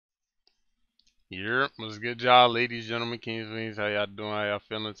Yep, what's good, y'all, ladies, gentlemen, kings, queens? How y'all doing? How y'all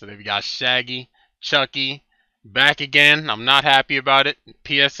feeling today? We got Shaggy, Chucky, back again. I'm not happy about it.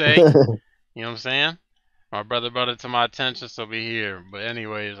 PSA, you know what I'm saying? My brother brought it to my attention, so we here. But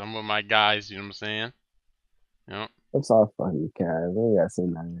anyways, I'm with my guys, you know what I'm saying? Yep, It's all funny, guys. We ain't gotta say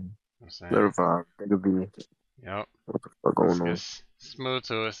nothing. I'm saying. Never vibe. Nigga be Yep, what the fuck let's going get on? smooth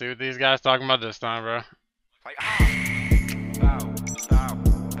to it. See what these guys talking about this time, bro. Like, bow, bow, bow.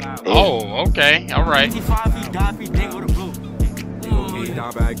 Damn. Oh, okay, all right. 55 feet, die feet, dig with a blue. Okay,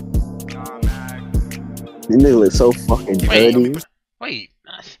 down bag. These niggas look so fucking Wait, dirty. wait.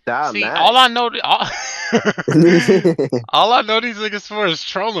 Damn, See, man. all I know, all I know these niggas for is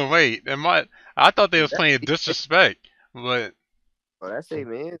trolling. Wait, I thought they was playing disrespect, but Oh, that's it,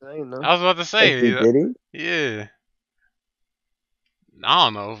 man. I ain't know. I was about to That's say, P. Diddy? yeah. I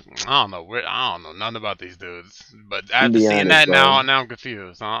don't know. I don't know nothing about these dudes. But after Be seeing honest, that now, bro. now I'm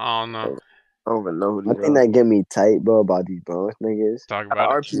confused. I don't know. I don't even know who One these thing that get me tight, bro, about these bronze niggas. talk Got the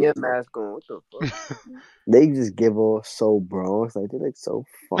about RPM mask on. What the fuck? it. They just give off so bronze. Like, they look so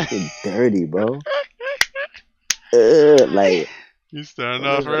fucking dirty, bro. Like, You starting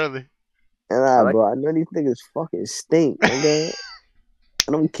off early. bro, I know these niggas fucking stink, nigga.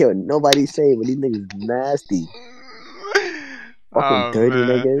 I don't care what nobody say, but these niggas nasty. Fucking Oh dirty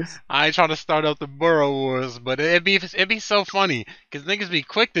man, niggas. I ain't trying to start up the borough wars, but it'd be so funny because niggas be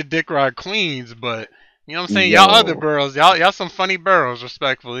quick to dick ride queens, but you know what I'm saying? Y'all other Yo, boroughs, y'all some funny boroughs,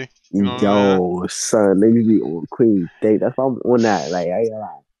 respectfully. You know what I'm saying? yo, son, niggas be on Queen's dick. That's why I'm on that. Like, I ain't gonna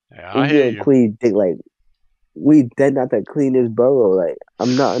lie. Yeah, I Niggas be hear on you. Queen's dick. Like, we dead not the cleanest borough. Like,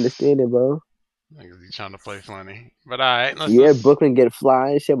 I'm not understanding, bro. Niggas be trying to play funny, but alright, let's Yeah, just. Brooklyn get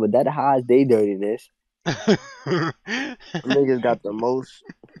fly and shit, but that hides they dirtiness. Them niggas got the most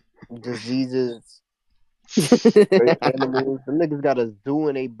diseases, great animals. Them niggas got a zoo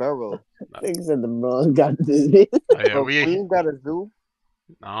in a borough. Niggas in the Bronx got the disease. Oh, yeah, Bro, Queens got a zoo?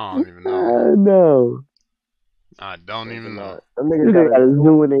 I don't even know. No. I don't even know. Them niggas got a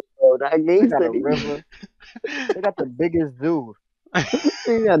zoo in a borough. They got a river. They got the biggest zoo.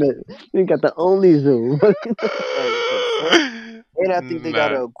 they got the only zoo. And I think they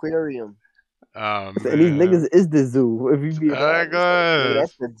got an aquarium. Oh And these man. niggas is the zoo. If you be There honest, like, nigga, goes.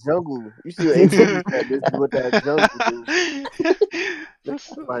 that's the jungle. You see what A Boogie said? This is what that jungle do.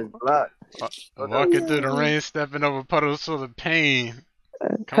 That's my block. Walking through the rain, stepping over puddles full of pain.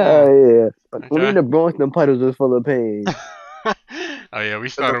 Come Hell on. yeah. When we in Okay. the Bronx, them puddles was full of pain. Oh yeah, we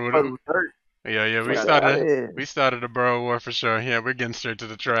started with it. Yeah, we started a borough war for sure. Yeah, we're getting straight to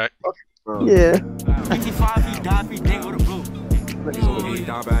the track. Yeah. 55 feet, die feet, dig with a blue. Okay,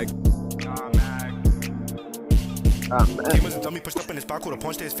 down bag. Came as a dummy, pushed up in his back with a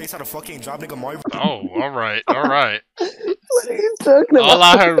punch to his face. How the fuck ain't drop nigga Mario? Oh, alright, alright. What are you talking about? All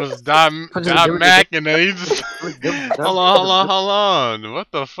I heard was Die Mac and then he just hold on. What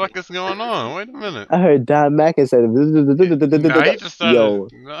the fuck is going on? Wait a minute. I heard Don Mack and said, Nah, he just started. yo,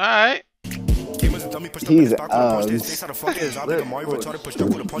 Alright. Came as a dummy, pushed up in his he's back with a punch to his face. How the fuck ain't drop nigga Mario? Retarded, pushed up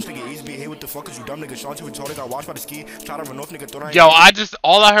with a punch nigga easy be hey what the fuck is you dumb nigga? Sean too retarded, got watched by the ski. Try to run off nigga thought I Yo,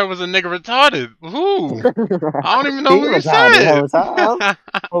 all I heard was a nigga retarded. Who? I don't even know who you said.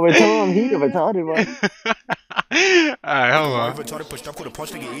 Over time, he retarded, bro. Alright, hold on. retarded, pushed up with a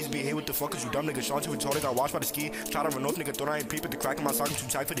punch nigga easy be hey what the fuck is you dumb nigga? Sean too retarded, got watched by the ski. Try to run off nigga thought I ain't peep at the crack in my sock. I'm too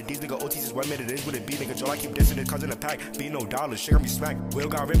tight for the D's nigga. OT's is what made it is what it be nigga. Joe I keep dissing his cousin in a pack. Be no dollars, shit got me smacked. Will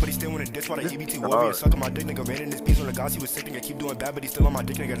got rid, but he still winning diss while the EBT warrior sucking my dick nigga. Ran in his piece on the goss, he was sick nigga. Keep doing bad, but he still on my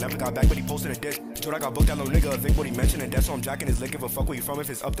dick nigga. Never got back, but he posted a diss. Joe I got booked that little nigga. Vic what he mentioned, and that's why I'm jacking his lick. If a fuck where you from, if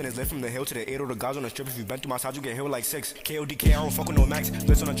it's up, then it's lit from the hill to the 8 or the guys on the strip. If you been through my side, you get hit with like 6. KODK, I don't fuck with no max.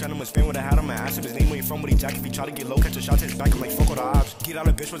 Listen on channel, spin with a hat on my ass. If his name where you from, what he jack. If he try to get low, catch a shot to his back. I'm like, fuck all the odds. Get out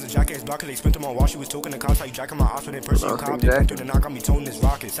of bitch was a jacket, his block, cause they spent him on while she was talking to cops. How you jacking my ops with a personal cop. They went through the knock on me, toting this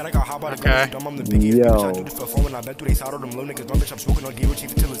rocket. Said I got hot by the gun, dumb, I'm the biggest bitch. I do this for fun when I bet through they side of them low niggas. Dumb bitch, I'm smoking on D-Road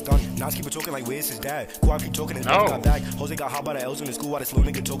chief until it's done. Nas keep it talking like, where's his dad? Quad keep talking, his brother got back. Jose got hot by the L's in the school while this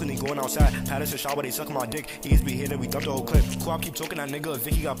little nigga talking, they going outside. Patterson shot while they sucking my dick. He's be here, then we dumped the whole clip. Quad keep talking, that nigga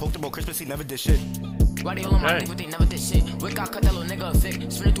Vicky got poked about Christmas, he never did shit. Why they all on my dick, but they never did shit. Wick got cut that little nigga a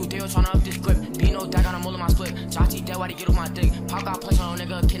Vic. Spinning through Dale trying to up this clip. Bino that got him all in my split. Chachi dead, why they get off my dick? Pop got punched on a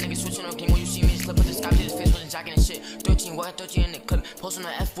nigga, kid nigga switching on game. When you see me slip with the sky to his face, wasn't jacking and shit. 13, what 13 in the clip. Posting the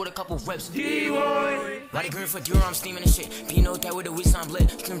F with a couple rips. D-boy. Why they green for Dior, I'm steaming and shit. Bino that with the weed sound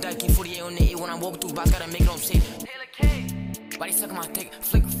lit. Scream that K48 on the 8 when I walk through, box gotta make it on safe. Why they suck my dick?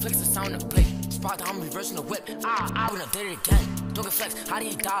 Flicks the sound of blick. Spot down, reversing the whip. I wouldn't did it again. Don't get flex, how do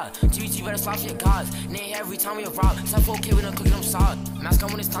you die? GBG better slap for your gods. Nay, every time we arrive. Time for okay, we done cooking them solid. Mask on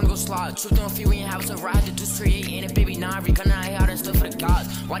when it's time to go slide. Truth on feet when you have to ride. The dudes create, ain't it, baby? Nah, every gun I out and stuff for the gods.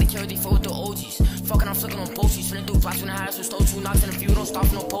 Why they carry they four with the OGs? Fucking, I'm flicking on bochies. Finna do blocks when I had some stole 2 knocks in the view. Don't stop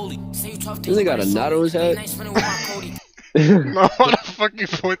for no poli. Say you tough, they got a knot on his head. No, why the fuck you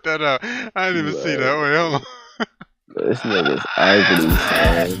point that out? I didn't even see that. Wait, hold on. This nigga's ugly,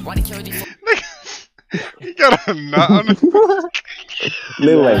 man. He got a knot on his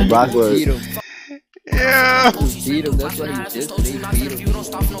Look like Brockwood. Yeah. Beat him, that's what he just made. Beat him.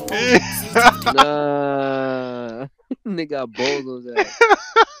 Nah. Nigga got balls on that.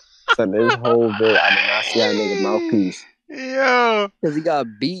 So this whole bit, I did not see that nigga mouthpiece. Yo. Cause he got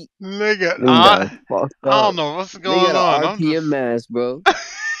beat. Nigga, I don't know what's going on. Nigga got an RPM mask, bro.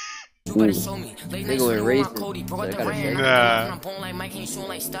 Nigga went racing. Nah.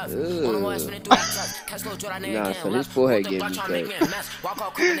 Nah, so his forehead gave me straight.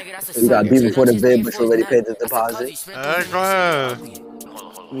 He got beat before the bid, but you already paid the deposit. Go ahead.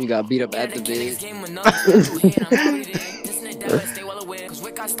 You got beat up at the bid.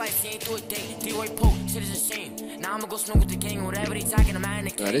 Now I'ma go smoke with the gang, whatever they talking, I'm at the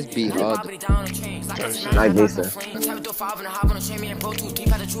gang. This beat hard. I guess so.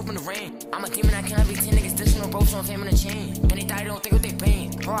 I'm a demon, I cannot be 10 niggas dissing on bro, so I'm faming a chain. And they die, don't think what they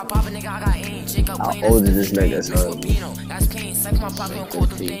paying. Bro, I pop a nigga, I got aim. How old is this nigga, son? That's pain, suck my pocket and cold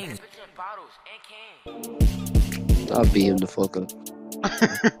them things. I'll beat him the fuck up.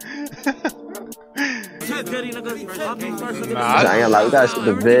 Nah, I ain't like, we gotta shoot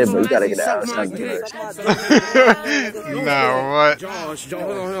the vid, but you gotta get out of Shaggy first. Nah, what? Josh,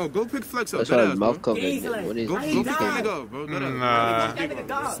 hold on, go pick Flex up. That's why his mouth covered. What is Go pick that nigga up, bro.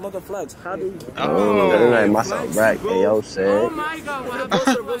 Nah. Smoking Flex, how do you? Oh, that ain't like my son Brack. Hey, yo, said. Niggas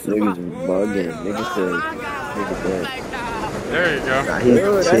is bugging. Niggas said. Niggas said. There you go. Nah, he's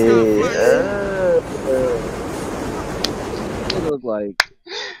He look like.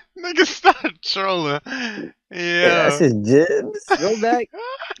 Nigga, stop trolling. Yeah. That's his jibs. Go back.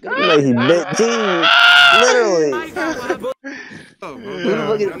 Look like he bit jeans. Literally. Who the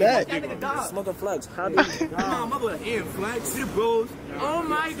fuck is that? Smoking Flex, how do you? Nah, my boy, Flex, the bros. Oh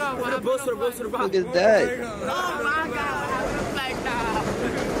my god, what a boost to the boost to the rock. Look at that. Oh my god,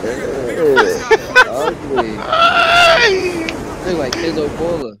 Ugly. Look like Kenzo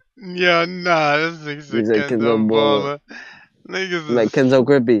Baller. Yeah, nah, this nigga's a Kenzo Baller. Niggas like Kenzo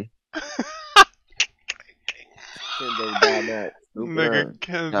Grippy. Kenzo Bad Nigga,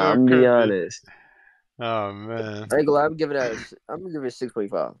 Kenzo nah, I'm be honest. Oh man. I ain't gonna lie, I'm gonna give it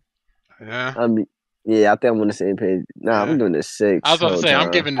 6.5. Yeah. Yeah, I think I'm on the same page. Nah, I'm doing this 6. I was about to say,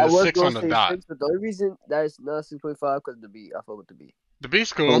 I'm giving this 6 on the dot. 6, but the only reason that it's not 6.5 because of the beat. I fuck with the beat. The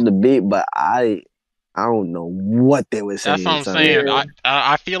beat's cool. On the beat, but I don't know what they were saying. That's what I'm saying.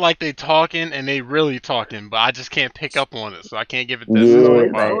 I feel like they talking and they really talking, but I just can't pick up on it, so I can't give it this. Yeah,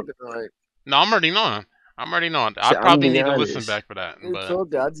 no, I'm already knowing. I probably need to listen back for that. But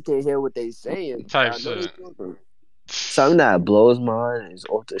I just can't hear what they saying. Type shit. Something that blows my mind is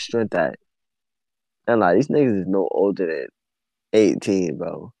off the strength that, and like these niggas is no older than 18,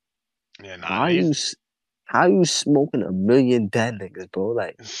 bro. Yeah, nah. How you smoking 1 million dead niggas, bro?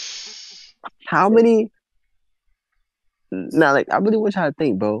 Like, how many? Nah, like I really want y'all to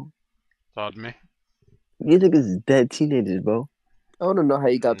think, bro. Talk to me. These niggas is dead teenagers, bro. I don't know how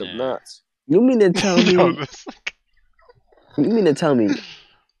you got them nuts. You mean to tell me? You mean to tell me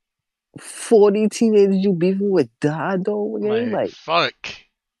 40 teenagers you beefing with died though? Like fuck.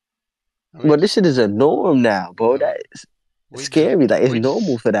 But this shit is a norm now, bro. That is scary. Like it's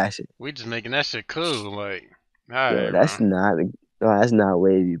normal for that shit. We just making that shit cool. Like, yo, that's not. No, that's not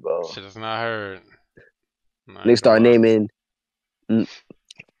wavy, bro. Shit is not heard. They start naming.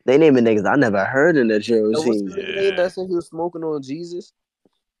 They naming niggas I never heard in the drill scene. That said he was smoking on Jesus.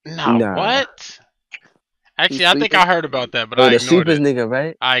 Nah, what? Actually, I think I heard about that, but I ignored it. Nigga,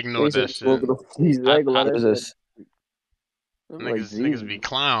 right? I ignored that shit. Niggas be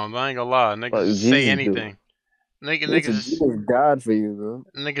clowns. I ain't gonna lie. Niggas say anything. Niggas died for you, bro.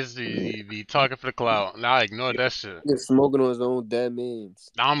 Niggas be talking for the clout. Nah, I ignored that shit. Niggas smoking on his own dead mans.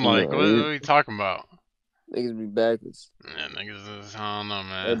 I'm like, what are you talking about? Niggas be backwards. Yeah, niggas is, I don't know,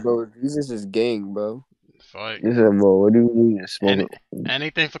 man. Hey, bro, Jesus is gang, bro. Fuck. You said, bro, what do you mean smoking?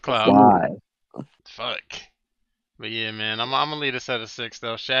 Anything for clout. Why? Fuck. But yeah, man, I'm gonna leave this at a 6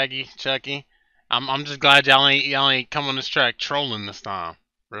 though. Shaggy, Chucky. I'm just glad y'all ain't come on this track trolling this time.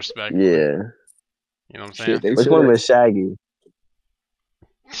 Respect. Yeah. You know what I'm saying? Which one was Shaggy?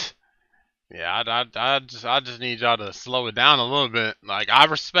 Yeah, I just need y'all to slow it down a little bit. Like, I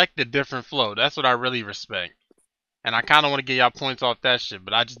respect the different flow. That's what I really respect. And I kind of want to get y'all points off that shit,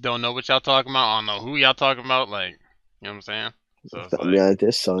 but I just don't know what y'all talking about. I don't know who y'all talking about. Like, you know what I'm saying? So it's like, Yeah,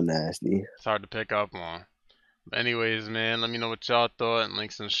 they're so nasty. it's hard to pick up on. But anyways, man, let me know what y'all thought. And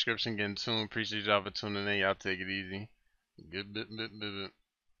links in the description. Get in tune. Appreciate y'all for tuning in. Y'all take it easy. Good bit. Good bit.